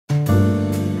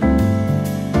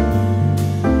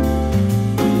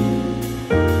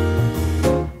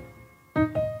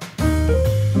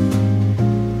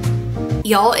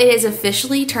Y'all, it has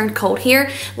officially turned cold here.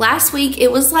 Last week it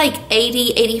was like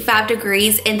 80, 85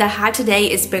 degrees and the high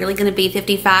today is barely gonna be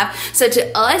 55. So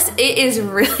to us, it is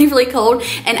really, really cold.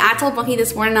 And I told Bunky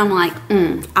this morning, I'm like,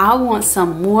 I want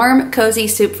some warm, cozy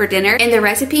soup for dinner. And the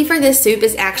recipe for this soup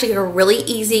is actually a really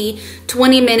easy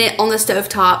 20-minute on the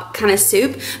stovetop kind of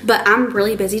soup. But I'm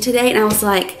really busy today and I was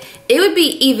like, it would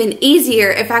be even easier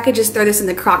if I could just throw this in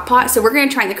the crock pot. So we're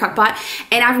gonna try in the crock pot.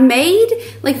 And I've made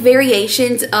like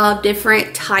variations of different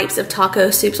types of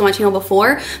taco soups on my channel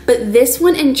before, but this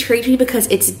one intrigued me because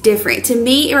it's different. To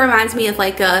me, it reminds me of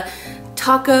like a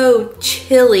taco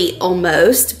chili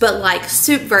almost, but like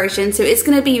soup version. So it's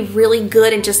gonna be really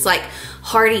good and just like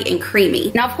hearty and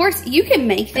creamy. Now, of course, you can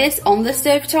make this on the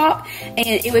stovetop and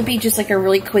it would be just like a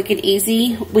really quick and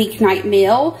easy weeknight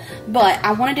meal, but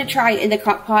I wanted to try it in the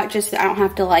crock pot just so I don't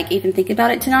have to like even think about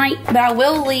it tonight. But I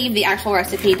will leave the actual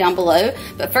recipe down below.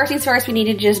 But first things first, we need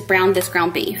to just brown this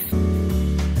ground beef.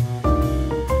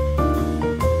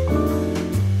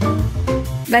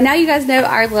 By now you guys know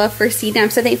our love for Seed, and I'm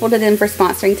so thankful to them for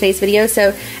sponsoring today's video.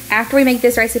 So after we make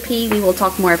this recipe, we will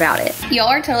talk more about it. Y'all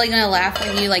are totally gonna laugh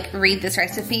when you like read this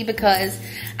recipe because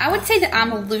I would say that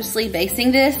I'm loosely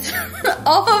basing this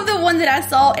off of the one that I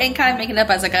saw and kind of making it up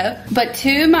as I go. But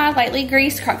to my lightly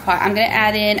greased crock pot, I'm gonna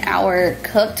add in our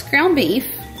cooked ground beef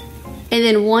and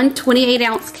then one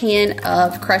 28-ounce can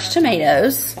of crushed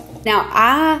tomatoes. Now,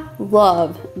 I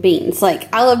love beans.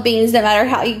 Like, I love beans no matter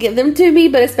how you give them to me,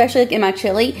 but especially like in my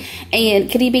chili. And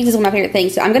kidney beans is one of my favorite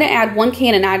things. So I'm gonna add 1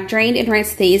 can, and I drained and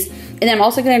rinsed these. And then I'm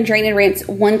also gonna drain and rinse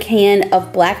 1 can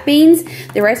of black beans.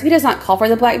 The recipe does not call for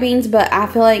the black beans, but I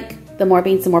feel like the more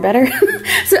beans, the more better.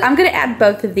 So I'm gonna add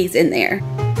both of these in there.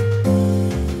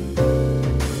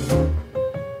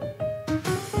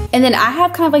 And then I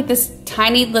have kind of like this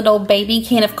tiny little baby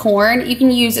can of corn. You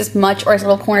can use as much or as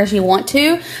little corn as you want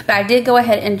to, but I did go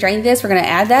ahead and drain this. We're gonna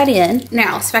add that in.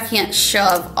 Now, so if I can't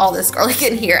shove all this garlic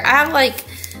in here, I have like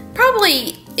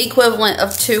probably equivalent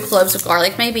of 2 cloves of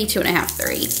garlic, maybe 2.5,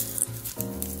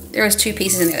 3. There was 2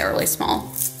 pieces in there that were really small.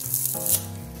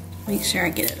 Make sure I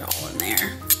get it all in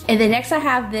there. And then next I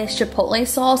have this chipotle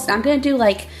sauce. And I'm gonna do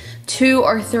like 2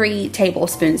 or 3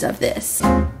 tablespoons of this.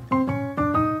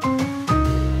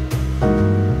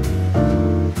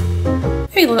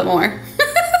 Maybe a little bit more.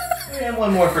 And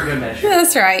 1 more for good measure.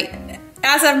 That's right.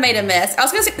 As I've made a mess. I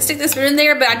was gonna stick the spoon in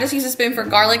there, but I just used a spoon for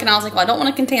garlic and I was like, well, I don't want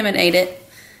to contaminate it.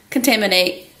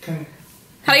 Contaminate.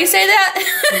 How do you say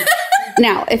that?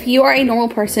 Now, if you are a normal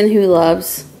person who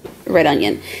loves red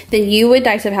onion, then you would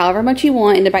dice up however much you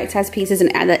want into bite-sized pieces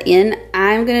and add that in.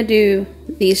 I'm gonna do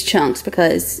these chunks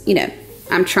because, you know,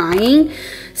 I'm trying.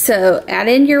 So add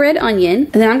in your red onion,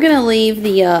 and then I'm gonna leave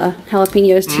the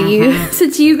jalapenos to you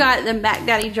since you got the Mac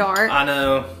Daddy jar. I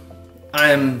know.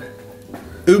 I'm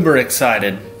uber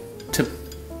excited to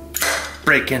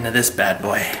break into this bad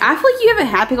boy. I feel like you haven't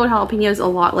had pickled jalapenos a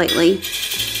lot lately.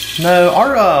 No,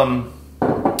 our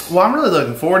well, I'm really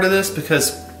looking forward to this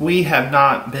because we have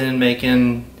not been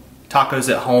making tacos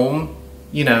at home,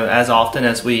 you know, as often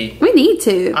as we need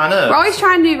to. I know. We're always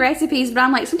trying new recipes, but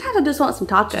I'm like, sometimes I just want some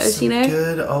tacos, some you know?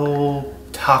 good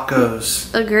old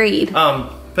tacos. Agreed.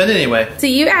 But anyway. So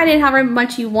you add in however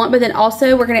much you want, but then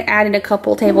also we're gonna add in a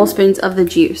couple tablespoons of the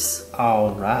juice.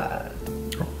 All right.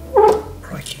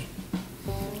 Crikey.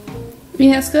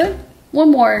 Yeah, that's good.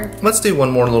 1 more. Let's do 1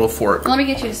 more little fork. Let me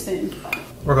get you a spoon.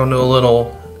 We're gonna do a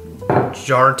little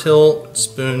jar tilt,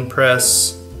 spoon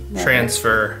press,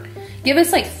 transfer. Give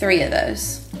us like 3 of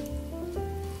those.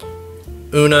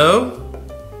 Uno,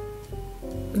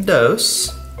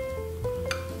 dos,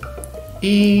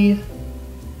 y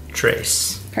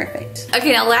tres. Perfect.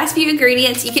 Okay, now last few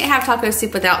ingredients. You can't have taco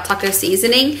soup without taco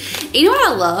seasoning. You know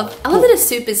what I love? I love that a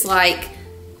soup is like,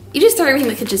 you just throw everything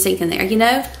in the kitchen sink in there, you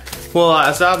know? Well,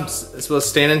 as I'm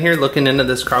standing here looking into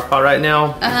this crock pot right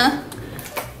now,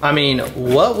 I mean,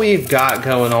 what we've got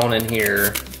going on in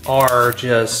here are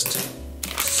just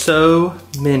so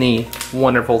many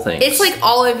wonderful things. It's like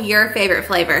all of your favorite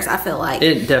flavors, I feel like.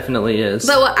 It definitely is.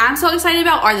 But what I'm so excited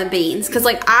about are the beans. Because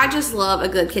like, I just love a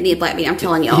good kidney black bean, I'm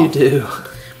telling y'all. You do.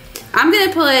 I'm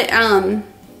gonna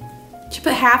put, should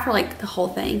put half or like the whole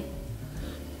thing?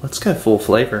 Let's go full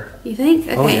flavor. You think?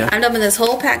 Okay, oh, yeah. I'm dumping this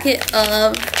whole packet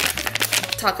of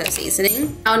taco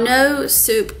seasoning. Now, no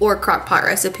soup or crock pot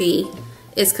recipe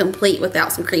is complete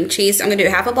without some cream cheese. So I'm gonna do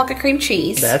half a block of cream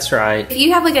cheese. That's right. If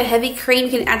you have like a heavy cream,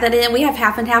 you can add that in. We have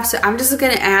half and half, so I'm just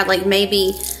gonna add like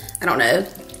maybe, I don't know,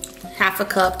 half a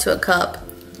cup to a cup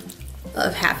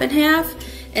of half and half.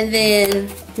 And then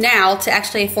now to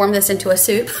actually form this into a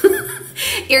soup,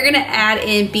 You're gonna add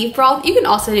in beef broth. You can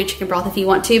also do chicken broth if you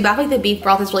want to, but I think the beef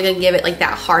broth is really gonna give it like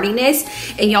that heartiness.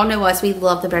 And y'all know us, we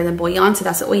love the better than bouillon, so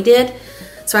that's what we did.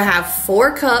 So I have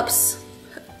 4 cups.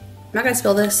 I'm not gonna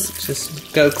spill this.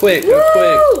 Just go quick, go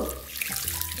quick.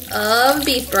 Of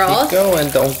beef broth. Keep going,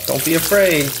 don't be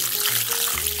afraid.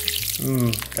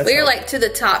 We're like to the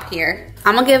top here.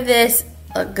 I'm gonna give this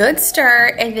a good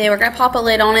stir, and then we're gonna pop a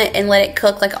lid on it and let it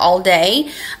cook like all day.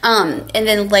 And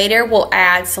then later we'll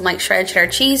add some like shredded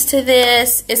cheddar cheese to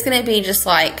this. It's gonna be just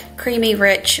like creamy,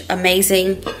 rich,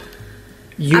 amazing.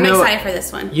 I'm excited for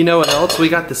this one. You know what else? We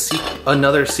got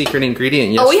another secret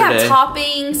ingredient yesterday. Oh, we have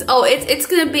toppings. Oh, it's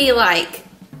gonna be like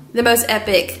the most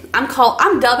epic.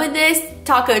 I'm dubbing this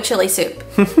taco chili soup.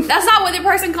 That's not what the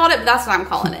person called it, but that's what I'm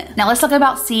calling it. Now let's talk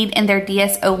about Seed and their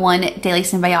DS-01 Daily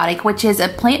Symbiotic, which is a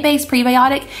plant-based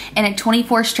prebiotic and a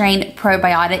 24-strain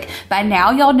probiotic. By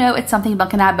now, y'all know it's something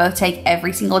Buck and I both take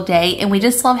every single day, and we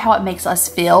just love how it makes us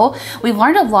feel. We've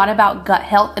learned a lot about gut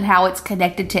health and how it's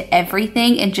connected to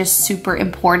everything and just super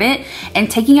important.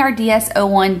 And taking our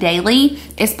DS-01 daily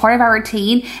is part of our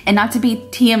routine, and not to be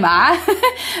TMI,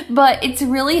 but it's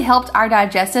really helped our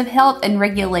digestive health and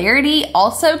regularity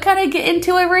also kind of get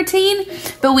into a routine.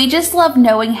 But we just love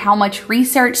knowing how much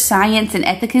research, science, and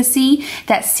efficacy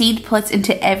that Seed puts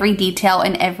into every detail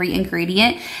and every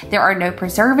ingredient. There are no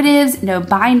preservatives, no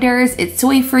binders, it's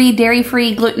soy-free,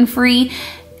 dairy-free, gluten-free,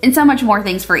 and so much more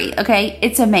things free, okay?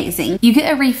 It's amazing. You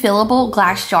get a refillable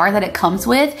glass jar that it comes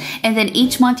with, and then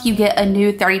each month you get a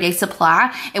new 30-day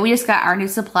supply, and we just got our new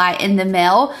supply in the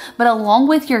mail. But along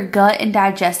with your gut and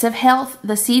digestive health,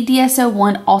 the Seed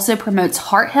DS-01 also promotes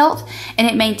heart health, and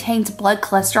it maintains blood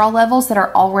cholesterol levels that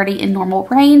are already in normal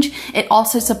range. It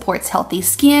also supports healthy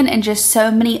skin and just so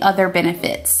many other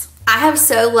benefits. I have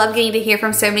so loved getting to hear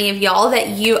from so many of y'all that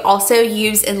you also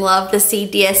use and love the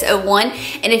Seed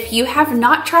DS-01. And if you have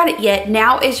not tried it yet,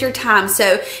 now is your time.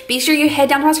 So be sure you head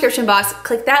down to my description box,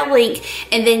 click that link,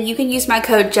 and then you can use my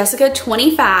code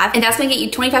Jessica25, and that's gonna get you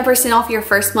 25% off your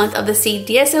first month of the Seed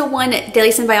DS-01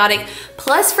 Daily Symbiotic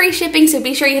plus free shipping. So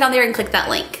be sure you head on there and click that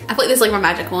link. I feel like this is like my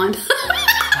magic wand.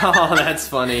 Oh, that's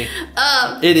funny.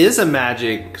 It is a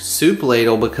magic soup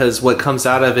ladle because what comes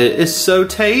out of it is so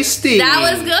tasty. That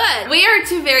was good. We are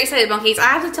two very excited monkeys. I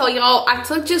have to tell y'all, I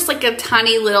took just like a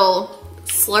tiny little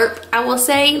slurp, I will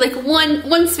say, like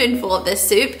one spoonful of this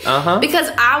soup, because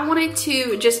I wanted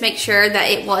to just make sure that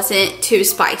it wasn't too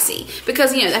spicy,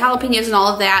 because you know the jalapenos and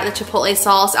all of that, the chipotle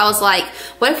sauce. I was like,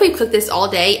 what if we cook this all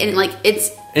day and like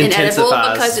it's inedible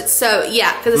because it's so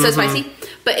so spicy.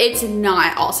 But it's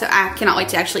not. Also, I cannot wait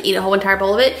to actually eat a whole entire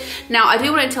bowl of it. Now, I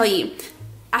do want to tell you,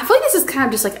 I feel like this is kind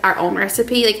of just like our own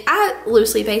recipe. Like, I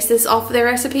loosely based this off of their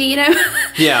recipe, you know?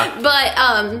 Yeah.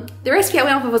 But the recipe I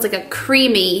went off of was like a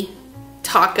creamy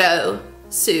taco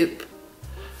soup,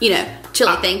 you know,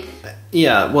 chili thing.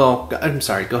 Yeah, well, I'm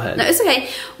sorry, go ahead. No, it's okay.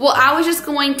 Well, I was just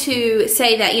going to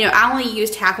say that, you know, I only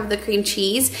used half of the cream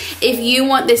cheese. If you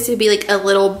want this to be like a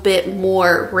little bit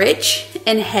more rich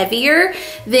and heavier,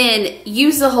 then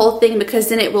use the whole thing, because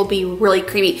then it will be really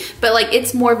creamy. But like,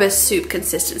 it's more of a soup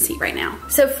consistency right now.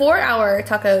 So for our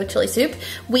taco chili soup,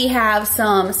 we have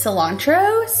some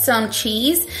cilantro, some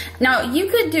cheese. Now you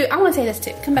could do, I want to say this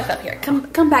too. Come back up here.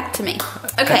 Come back to me.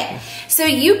 Okay. So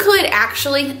you could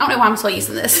actually, I don't know why I'm still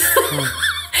using this.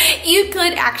 You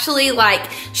could actually like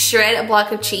shred a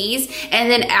block of cheese and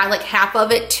then add like half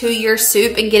of it to your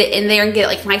soup and get it in there and get it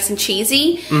like nice and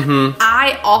cheesy.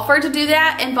 I offered to do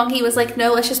that, and Bunky was like,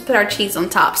 no, let's just put our cheese on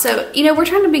top. So, you know, we're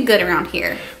trying to be good around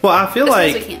here. Well, I feel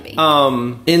like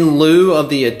in lieu of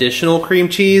the additional cream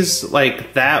cheese,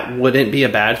 like that wouldn't be a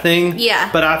bad thing. Yeah.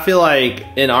 But I feel like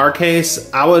in our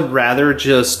case, I would rather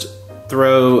just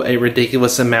throw a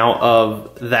ridiculous amount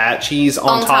of that cheese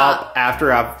on top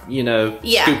after I've, you know,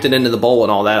 scooped it into the bowl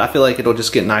and all that. I feel like it'll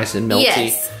just get nice and melty.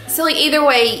 Yes. So like either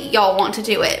way y'all want to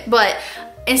do it, but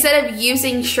instead of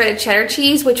using shredded cheddar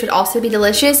cheese, which would also be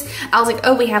delicious, I was like,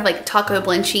 oh, we have like taco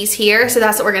blend cheese here, so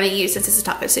that's what we're gonna use since it's a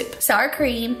taco soup. Sour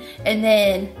cream and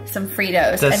then some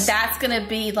Fritos, and that's gonna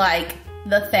be like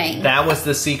the thing. That was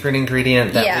the secret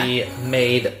ingredient that we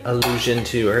made allusion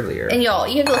to earlier. And y'all,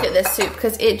 you have to look at this soup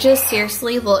because it just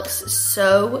seriously looks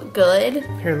so good.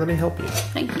 Here, let me help you.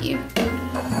 Thank you.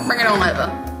 Bring it on over.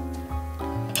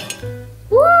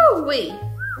 Woo-wee.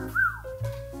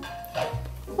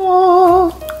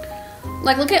 Oh.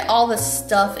 Like, look at all the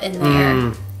stuff in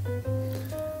there.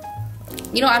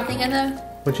 You know what I'm thinking though?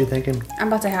 What you thinking? I'm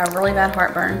about to have really bad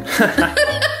heartburn.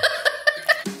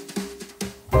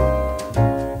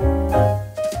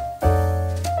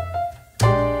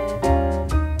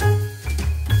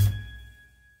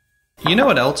 You know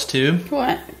what else too?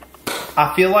 What?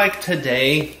 I feel like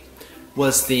today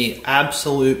was the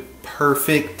absolute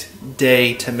perfect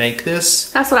day to make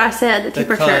this. That's what I said, the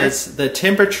temperature. Because the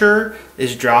temperature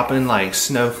is dropping like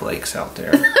snowflakes out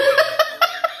there.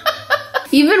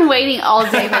 You've been waiting all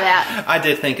day for that. I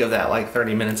did think of that like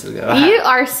 30 minutes ago. You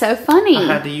are so funny. I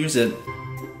had to use it.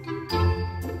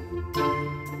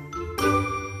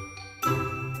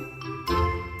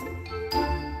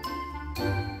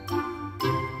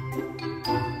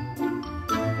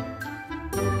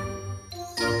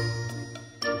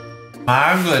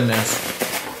 My goodness.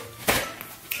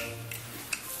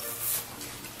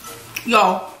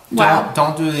 Yo, wow.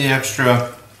 Don't do the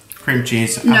extra cream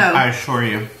cheese. No. I assure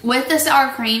you. With the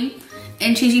sour cream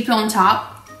and cheese you put on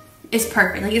top, it's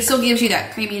perfect. Like, it still gives you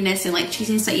that creaminess and like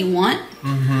cheesiness that you want.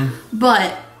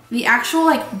 But the actual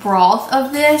like broth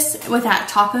of this with that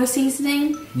taco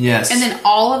seasoning. Yes. And then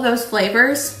all of those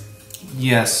flavors.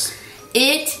 Yes.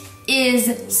 It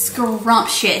is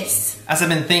scrumptious. As I've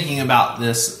been thinking about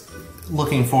this,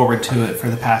 looking forward to it for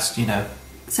the past,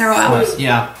 Several hours.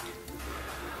 Yeah.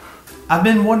 I've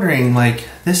been wondering, like,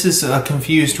 this is a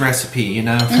confused recipe,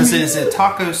 because is it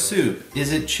taco soup?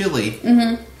 Is it chili?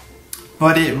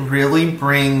 But it really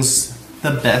brings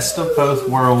the best of both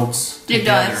worlds together. It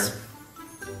does.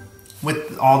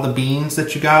 With all the beans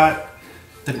that you got,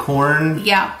 the corn.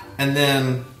 Yeah. And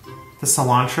then the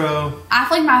cilantro. I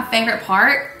feel like my favorite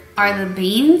part are the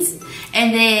beans.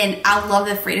 And then I love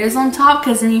the Fritos on top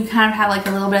because then you kind of have like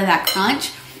a little bit of that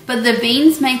crunch. But the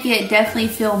beans make it definitely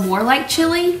feel more like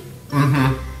chili.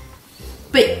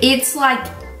 But it's like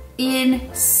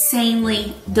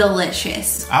insanely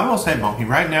delicious. I will say, Monkey,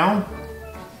 right now,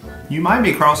 you might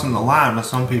be crossing the line with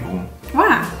some people.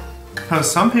 Why? Because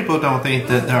some people don't think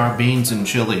that there are beans in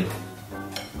chili.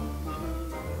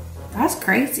 That's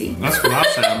crazy. That's what I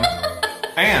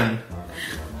said. And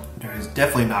there is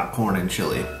definitely not corn in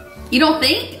chili. You don't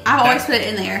think? I've always put it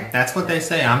in there. That's what they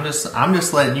say. I'm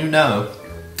just letting you know.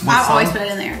 I've always put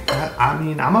it in there. I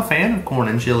mean, I'm a fan of corn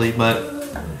and chili, but...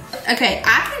 Okay,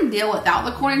 I can deal without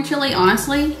the corn and chili,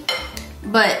 honestly.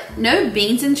 But no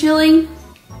beans and chili.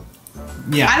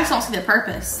 Yeah. I just don't see the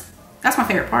purpose. That's my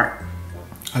favorite part.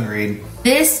 Agreed.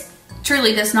 This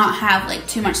truly does not have like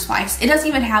too much spice. It doesn't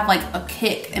even have like a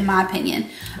kick, in my opinion.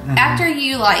 After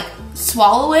you like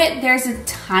swallow it, there's a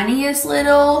tiniest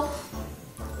little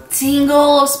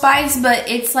tingle of spice, but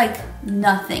it's like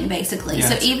nothing basically. Yes.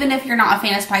 So even if you're not a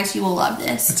fan of spice, you will love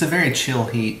this. It's a very chill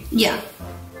heat. Yeah.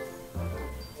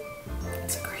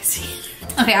 It's crazy.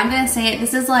 Okay, I'm gonna say it.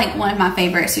 This is like one of my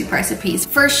favorite soup recipes.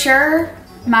 For sure,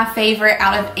 my favorite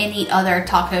out of any other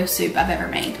taco soup I've ever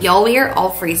made. Y'all, we are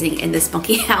all freezing in this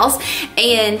monkey house,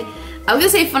 and I was gonna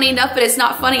say funny enough, but it's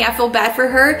not funny. I feel bad for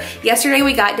her. Yesterday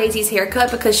we got Daisy's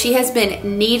haircut because she has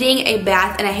been needing a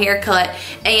bath and a haircut,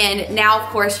 and now of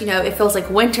course, it feels like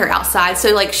winter outside.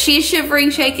 So like she's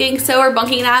shivering, shaking, so are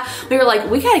Bunky and I. We were like,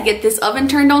 we gotta get this oven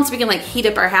turned on so we can like heat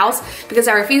up our house because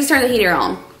I refuse to turn the heater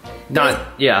on.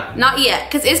 Not yet,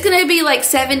 because it's gonna be like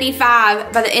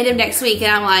 75 by the end of next week,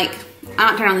 and I'm like, I'm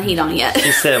not turning the heat on yet.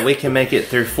 She said we can make it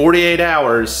through 48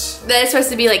 hours. That is supposed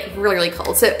to be like really, really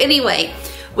cold. So anyway,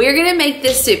 we're gonna make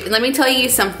this soup, and let me tell you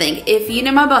something. If you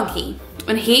know my Bunky,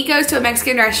 when he goes to a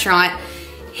Mexican restaurant,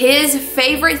 his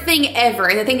favorite thing ever,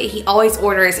 and the thing that he always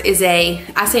orders is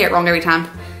I say it wrong every time.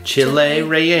 Chile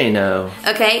relleno.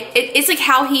 Okay, it's like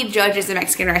how he judges a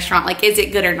Mexican restaurant. Like, is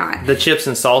it good or not? The chips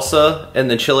and salsa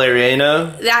and the chile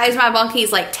relleno. That is my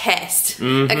Bunky's like test.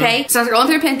 Okay, so I was going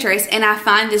through Pinterest and I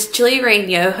find this chile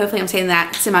relleno. Hopefully I'm saying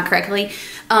that semi-correctly.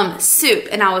 Soup,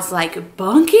 and I was like,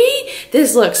 Bunky,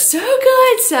 this looks so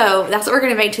good. So that's what we're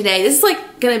gonna make today. This is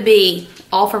like gonna be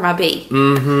all for my B.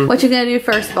 What you gonna do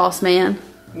first, boss man?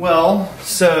 Well,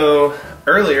 so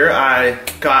earlier I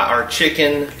got our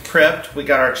chicken prepped. We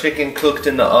got our chicken cooked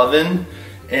in the oven.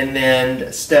 And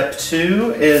then step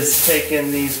 2 is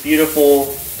taking these beautiful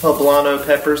poblano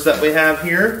peppers that we have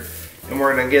here. And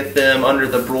we're gonna get them under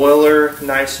the broiler,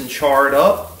 nice and charred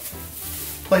up.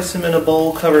 Place them in a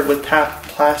bowl covered with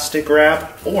plastic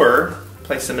wrap, or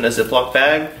place them in a Ziploc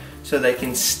bag so they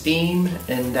can steam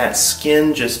and that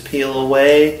skin just peel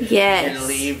away. Yes. And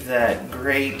leave that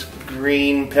great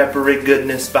green peppery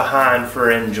goodness behind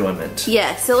for enjoyment.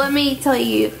 Yes, so let me tell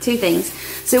you 2 things.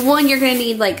 So one, you're gonna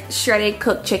need like shredded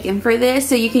cooked chicken for this.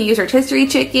 So you can use rotisserie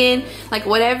chicken, like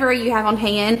whatever you have on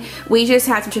hand. We just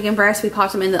had some chicken breasts. We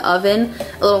popped them in the oven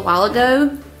a little while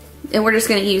ago. And we're just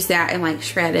gonna use that and like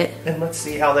shred it. And let's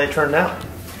see how they turned out.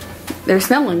 They're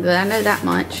smelling good, I know that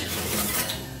much.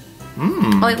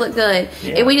 Oh, they look good.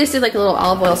 Yeah. And we just did like a little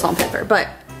olive oil, salt, and pepper. But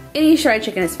Any shredded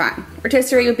chicken is fine.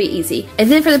 Rotisserie would be easy. And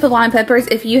then for the poblano peppers,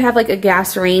 if you have like a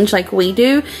gas range like we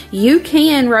do, you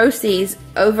can roast these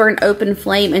over an open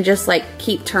flame and just like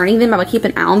keep turning them. I'm gonna keep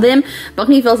an eye on them.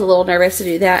 Bunky feels a little nervous to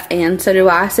do that, and so do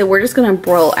I. So we're just gonna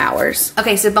broil ours.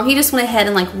 Okay, so Bunky just went ahead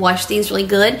and like washed these really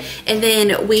good, and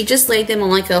then we just laid them on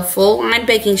like a full line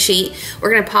baking sheet.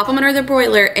 We're gonna pop them under the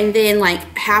broiler, and then like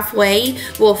halfway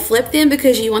we'll flip them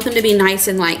because you want them to be nice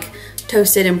and like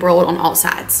toasted and broiled on all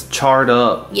sides. Charred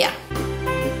up. Yeah.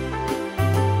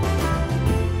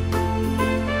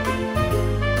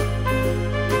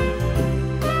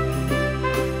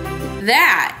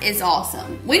 That is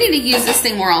awesome. We need to use this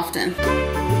thing more often.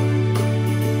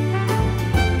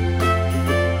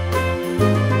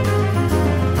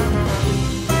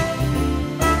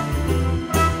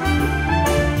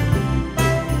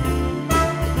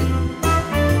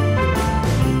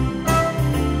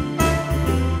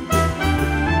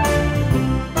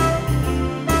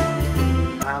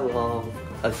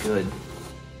 A good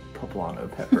poblano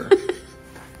pepper.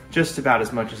 Just about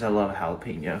as much as I love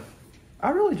jalapeno.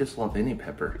 I really just love any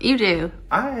pepper. You do.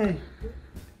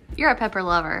 You're a pepper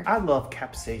lover. I love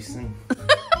capsaicin.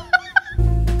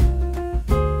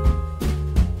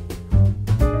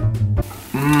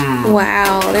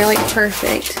 Wow, they're like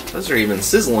perfect. Those are even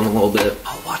sizzling a little bit.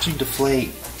 I'll watch them deflate.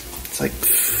 It's like,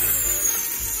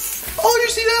 oh, you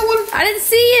see that one? I didn't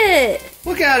see it.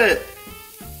 Look at it.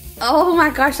 Oh my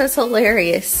gosh, that's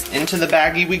hilarious. Into the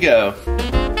baggie we go.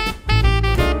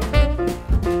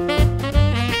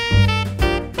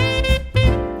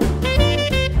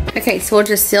 Okay, so we'll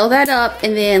just seal that up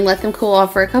and then let them cool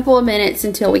off for a couple of minutes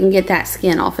until we can get that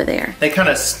skin off of there. They kind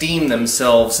of steam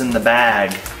themselves in the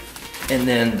bag, and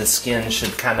then the skin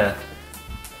should kind of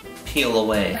peel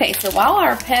away. Okay, so while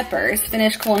our peppers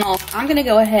finish cooling off, I'm gonna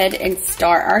go ahead and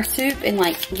start our soup and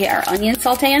like get our onions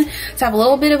sauteing. So I have a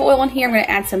little bit of oil in here. I'm gonna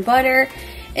add some butter,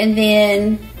 and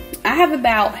then I have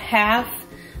about half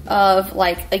of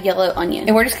like a yellow onion.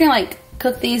 And we're just gonna like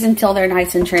cook these until they're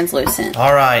nice and translucent.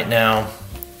 All right, now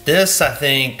this I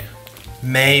think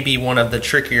may be one of the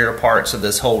trickier parts of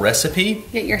this whole recipe.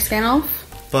 Get your skin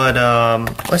off. But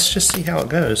let's just see how it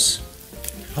goes.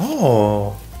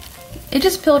 Oh. It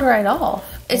just peeled right off.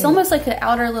 It's almost like an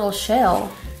outer little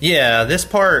shell. Yeah, this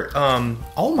part,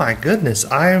 oh my goodness,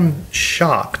 I am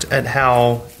shocked at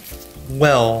how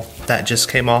well that just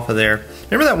came off of there.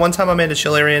 Remember that one time I made a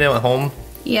chili relleno at home?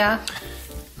 Yeah.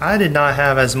 I did not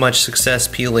have as much success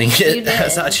peeling it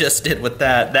as I just did with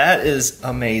that. That is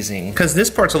amazing. Because this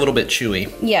part's a little bit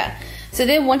chewy. Yeah. So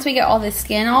then once we get all the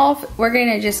skin off, we're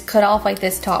gonna just cut off like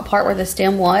this top part where the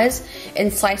stem was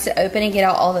and slice it open and get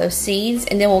out all those seeds,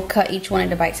 and then we'll cut each one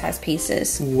into bite-sized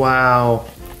pieces. Wow.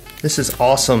 This is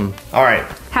awesome. All right.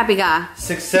 Happy guy.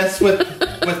 Success with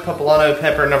poblano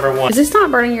pepper number 1. Is this not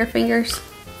burning your fingers?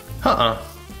 Uh-uh.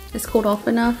 It's cooled off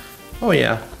enough? Oh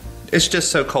yeah. It's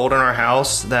just so cold in our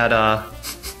house that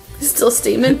it's still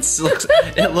steaming.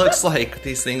 It looks like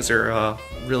these things are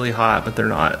really hot, but they're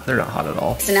not. They're not hot at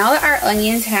all. So now that our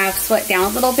onions have sweat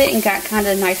down a little bit and got kind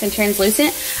of nice and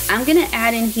translucent, I'm gonna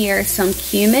add in here some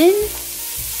cumin,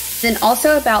 then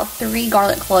also about 3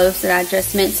 garlic cloves that I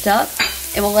just minced up,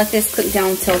 and we'll let this cook down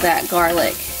until that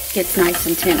garlic gets nice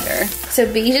and tender.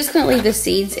 So B's just gonna leave the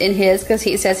seeds in his because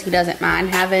he says he doesn't mind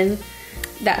having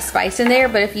that spice in there,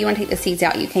 but if you want to take the seeds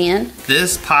out, you can.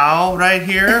 This pile right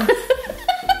here,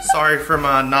 sorry for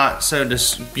my not so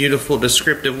beautiful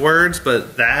descriptive words,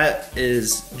 but that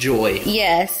is joy.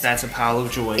 Yes. That's a pile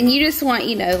of joy. And you just want,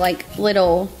 you know, like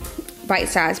little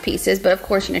bite-sized pieces, but of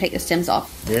course, you know, take the stems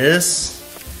off. This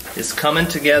is coming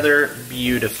together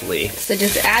beautifully. So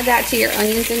just add that to your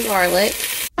onions and garlic.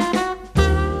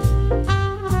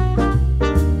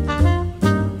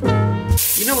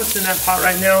 You know what's in that pot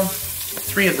right now?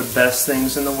 3 of the best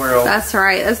things in the world. That's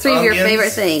right. That's 3 of your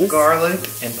favorite things. Garlic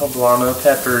and poblano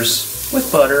peppers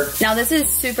with butter. Now this is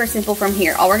super simple from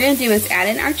here. All we're gonna do is add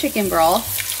in our chicken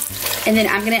broth, and then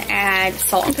I'm gonna add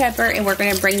salt and pepper, and we're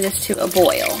gonna bring this to a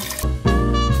boil.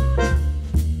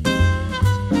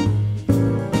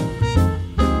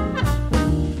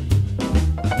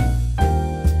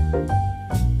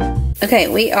 Okay,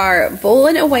 we are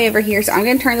boiling away over here, so I'm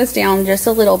gonna turn this down just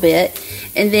a little bit,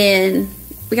 and then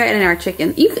we got it in our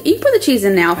chicken. You can put the cheese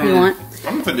in now if you want.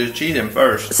 I'm gonna put this cheese in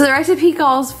first. So the recipe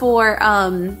calls for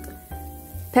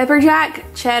pepper jack,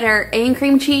 cheddar, and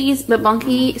cream cheese, but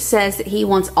Bunky says that he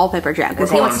wants all pepper jack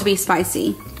because he wants to be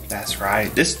spicy. That's right.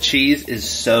 This cheese is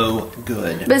so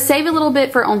good. But save a little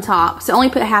bit for on top, so only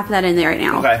put half of that in there right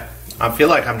now. Okay. I feel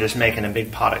like I'm just making a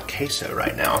big pot of queso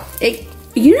right now.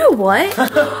 You know what?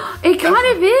 It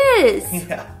kind of is.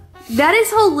 Yeah. That is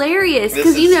hilarious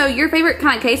because you know your favorite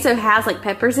kind of queso has like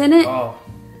peppers in it. Oh,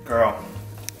 girl.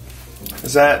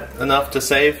 Is that enough to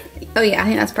save? Oh yeah, I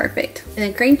think that's perfect. And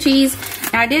then cream cheese.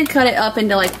 And I did cut it up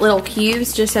into like little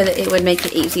cubes just so that it would make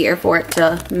it easier for it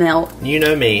to melt. You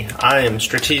know me. I am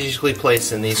strategically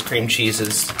placing these cream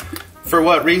cheeses. For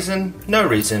what reason? No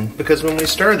reason. Because when we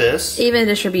stir this... Even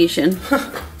distribution.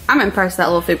 I'm impressed with that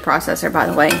little food processor, by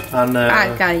the way. I know.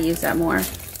 I gotta use that more.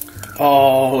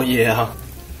 Oh, yeah.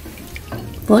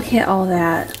 Look at all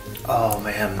that. Oh,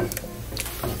 man.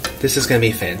 This is gonna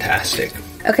be fantastic.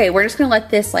 Okay, we're just gonna let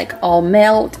this like all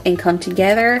melt and come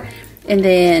together, and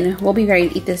then we'll be ready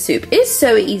to eat this soup. It's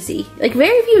so easy. Like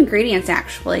very few ingredients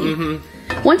actually.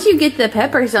 Once you get the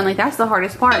peppers done, like that's the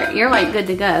hardest part. You're like good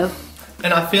to go.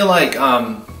 And I feel like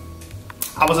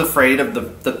I was afraid of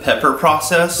the pepper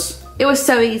process. It was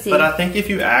so easy. But I think if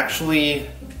you actually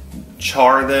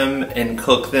char them and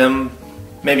cook them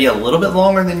maybe a little bit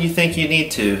longer than you think you need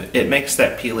to, it makes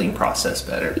that peeling process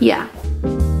better. Yeah.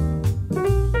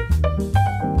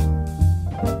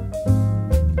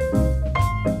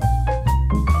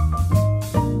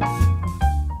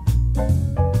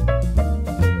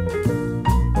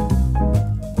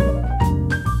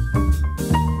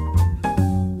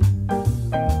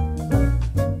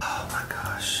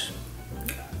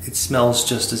 It smells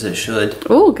just as it should.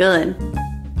 Oh, good.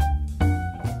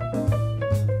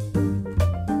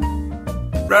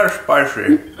 Rather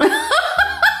spicy.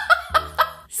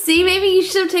 See, maybe you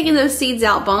should have taken those seeds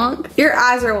out, Bunk. Your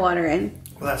eyes are watering.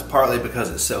 Well, that's partly because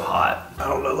it's so hot. I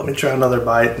don't know, let me try another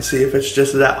bite and see if it's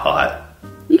just that hot.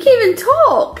 You can't even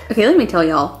talk. Okay, let me tell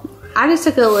y'all. I just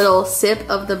took a little sip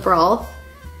of the broth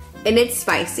and it's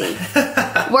spicy.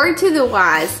 Word to the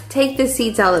wise, take the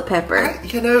seeds out of the pepper.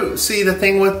 You know, see the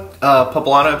thing with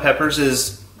poblano peppers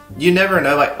is you never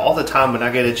know, like all the time when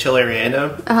I get a chile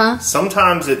relleno,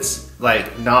 sometimes it's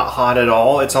like not hot at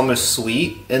all, it's almost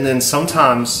sweet, and then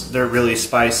sometimes they're really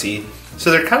spicy.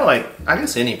 So they're kind of like, I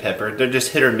guess any pepper, they're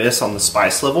just hit or miss on the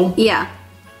spice level. Yeah.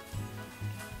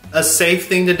 A safe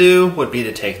thing to do would be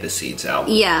to take the seeds out.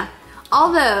 Yeah.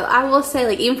 Although, I will say,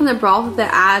 like, even from the broth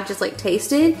that I just, like,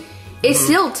 tasted, it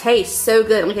still tastes so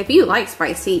good. Like, if you like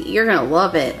spicy, you're gonna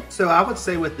love it. So I would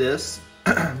say with this,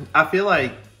 I feel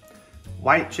like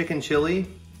white chicken chili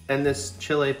and this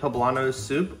chile poblano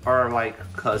soup are like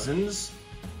cousins.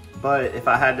 But if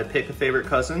I had to pick a favorite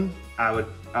cousin, I would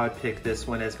pick this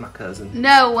one as my cousin.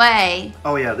 No way.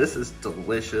 Oh yeah, this is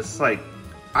delicious. Like,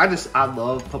 I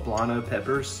love poblano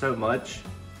peppers so much.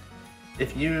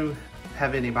 If you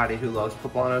have anybody who loves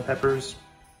poblano peppers,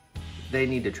 they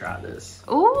need to try this.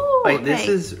 Ooh, like, okay. This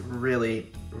is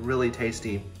really, really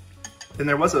tasty. And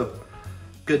there was a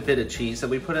good bit of cheese that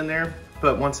we put in there,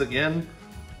 but once again,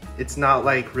 it's not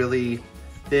like really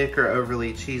thick or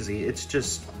overly cheesy. It's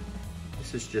just,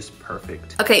 this is just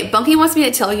perfect. Okay, Bunky wants me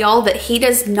to tell y'all that he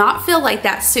does not feel like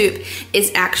that soup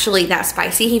is actually that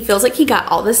spicy. He feels like he got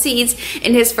all the seeds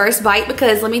in his first bite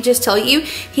because let me just tell you,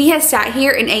 he has sat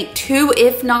here and ate 2,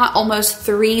 if not almost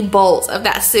 3 bowls of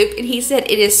that soup, and he said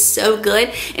it is so good.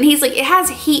 And he's like, it has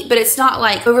heat, but it's not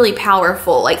like overly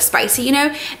powerful, like spicy, you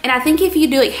know? And I think if you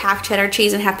do like half cheddar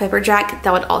cheese and half pepper jack,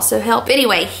 that would also help. But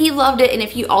anyway, he loved it, and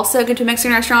if you also go to a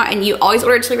Mexican restaurant and you always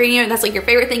order chile relleno and that's like your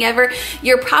favorite thing ever,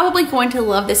 you're probably going to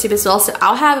love this soup as well. So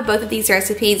I'll have both of these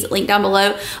recipes linked down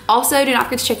below. Also, do not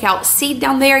forget to check out Seed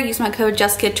down there. Use my code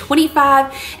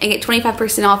Jessica25 and get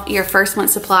 25% off your first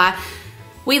month supply.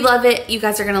 We love it. You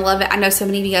guys are gonna love it. I know so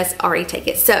many of you guys already take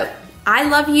it. So I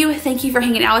love you. Thank you for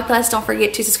hanging out with us. Don't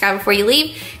forget to subscribe before you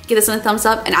leave. Give this one a thumbs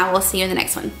up, and I will see you in the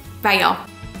next one. Bye, y'all.